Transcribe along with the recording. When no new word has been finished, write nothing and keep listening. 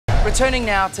Returning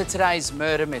now to today's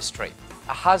murder mystery.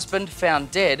 A husband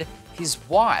found dead, his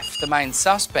wife the main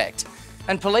suspect.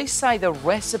 And police say the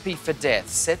recipe for death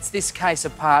sets this case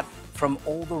apart from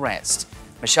all the rest.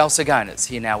 Michelle Sagona's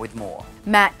here now with more.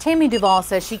 Matt, Tammy Duval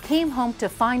says she came home to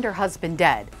find her husband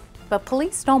dead, but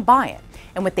police don't buy it.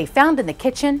 And what they found in the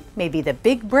kitchen may be the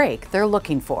big break they're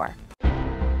looking for.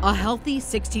 A healthy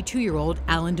 62-year-old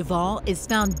Alan Duval is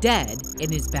found dead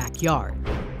in his backyard.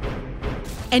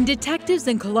 And detectives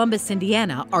in Columbus,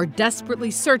 Indiana are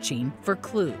desperately searching for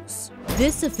clues.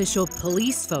 This official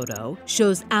police photo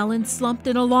shows Alan slumped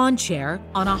in a lawn chair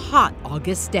on a hot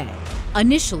August day.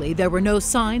 Initially, there were no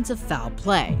signs of foul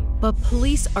play, but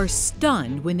police are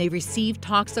stunned when they receive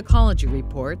toxicology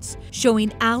reports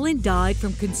showing Alan died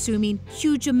from consuming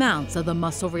huge amounts of the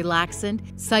muscle relaxant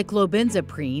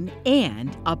cyclobenzaprine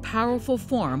and a powerful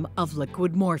form of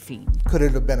liquid morphine. Could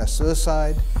it have been a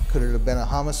suicide? Could it have been a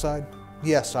homicide?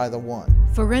 Yes, either one.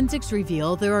 Forensics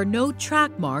reveal there are no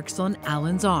track marks on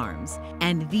Alan's arms,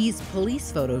 and these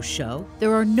police photos show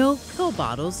there are no pill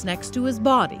bottles next to his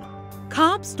body.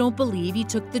 Cops don't believe he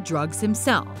took the drugs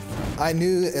himself. I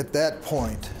knew at that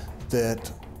point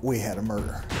that we had a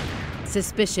murder.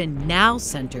 Suspicion now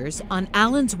centers on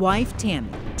Alan's wife, Tammy.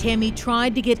 Tammy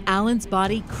tried to get Alan's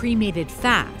body cremated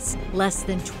fast, less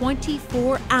than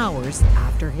 24 hours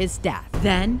after his death.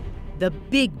 Then, the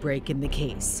big break in the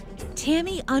case.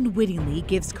 Tammy unwittingly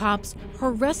gives cops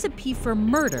her recipe for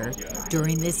murder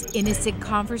during this innocent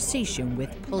conversation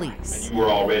with police. You were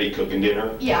already cooking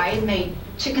dinner? Yeah, I had made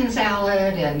chicken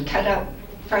salad and cut up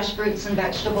fresh fruits and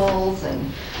vegetables and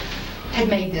had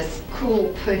made this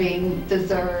cool pudding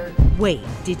dessert. Wait,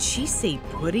 did she say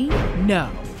pudding? No,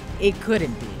 it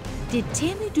couldn't be. Did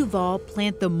Tammy Duval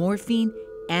plant the morphine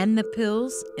and the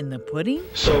pills in the pudding?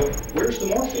 So, where's the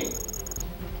morphine?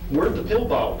 Where'd the pill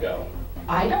bottle go?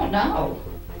 I don't know.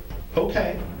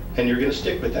 Okay, and you're gonna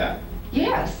stick with that?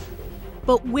 Yes.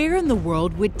 But where in the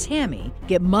world would Tammy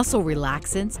get muscle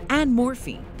relaxants and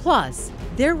morphine? Plus,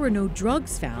 there were no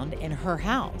drugs found in her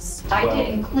house. I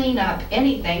didn't clean up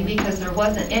anything because there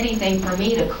wasn't anything for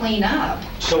me to clean up.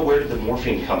 So where did the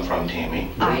morphine come from, Tammy?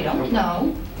 I don't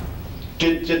know.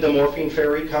 Did the morphine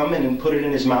fairy come in and put it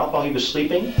in his mouth while he was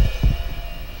sleeping?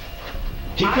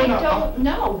 I don't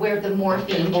know where the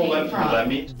morphine came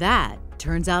from. That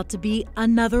turns out to be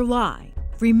another lie.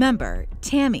 Remember,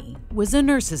 Tammy was a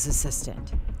nurse's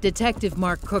assistant. Detective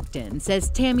Mark Cookton says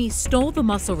Tammy stole the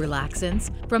muscle relaxants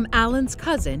from Alan's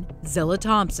cousin, Zilla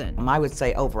Thompson. I would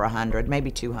say over 100, maybe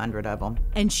 200 of them.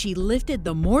 And she lifted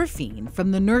the morphine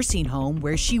from the nursing home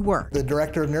where she worked. The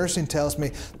director of nursing tells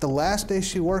me the last day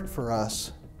she worked for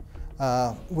us,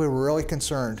 we were really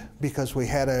concerned because we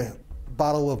had a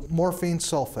bottle of morphine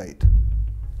sulfate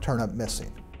turn up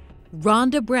missing.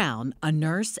 Rhonda Brown, a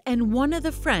nurse and one of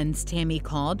the friends Tammy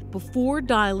called before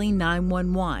dialing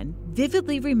 911,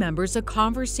 vividly remembers a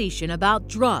conversation about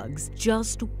drugs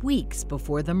just weeks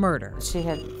before the murder. She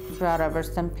had brought over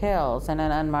some pills in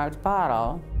an unmarked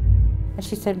bottle. And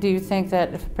she said, "Do you think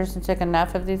that if a person took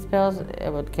enough of these pills,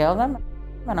 it would kill them?"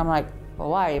 And I'm like, "Well,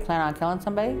 why? You plan on killing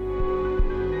somebody?"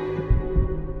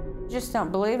 Just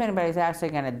don't believe anybody's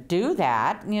actually gonna do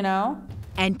that, you know?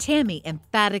 And Tammy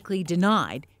emphatically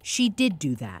denied she did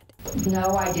do that.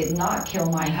 No, I did not kill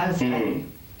my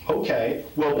husband. Okay,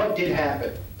 well, what did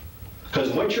happen?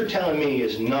 Because what you're telling me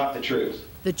is not the truth.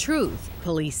 The truth,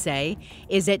 police say,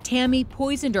 is that Tammy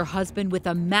poisoned her husband with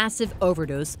a massive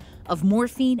overdose of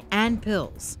morphine and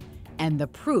pills. And the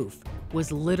proof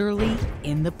was literally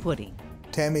in the pudding.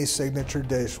 Tammy's signature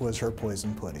dish was her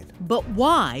poison pudding. But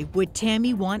why would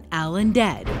Tammy want Alan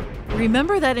dead?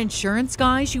 Remember that insurance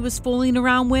guy she was fooling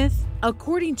around with?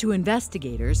 According to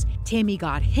investigators, Tammy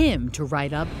got him to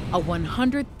write up a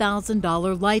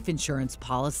 $100,000 life insurance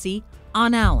policy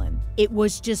on Alan. It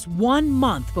was just 1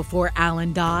 month before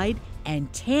Alan died,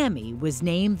 and Tammy was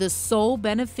named the sole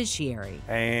beneficiary.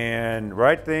 And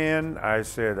right then, I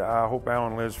said, I hope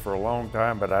Alan lives for a long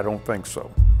time, but I don't think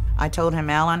so. I told him,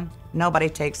 Alan, nobody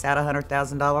takes out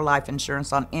 $100,000 life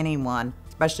insurance on anyone,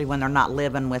 especially when they're not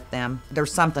living with them.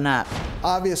 There's something up.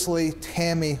 Obviously,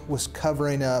 Tammy was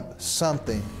covering up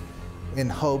something in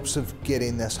hopes of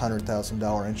getting this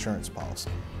 $100,000 insurance policy.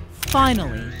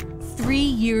 Finally, 3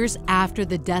 years after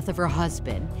the death of her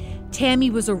husband,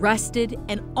 Tammy was arrested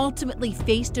and ultimately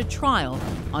faced a trial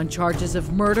on charges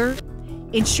of murder,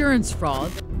 insurance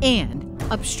fraud, and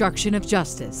obstruction of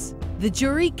justice. The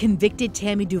jury convicted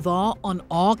Tammy Duval on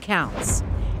all counts,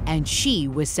 and she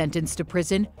was sentenced to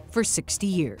prison for 60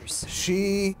 years.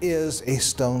 She is a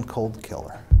stone-cold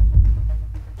killer.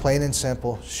 Plain and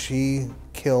simple, she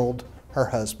killed her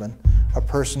husband, a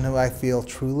person who I feel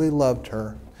truly loved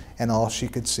her and all she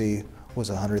could see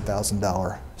was a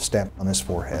 $100,000 stamp on his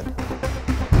forehead.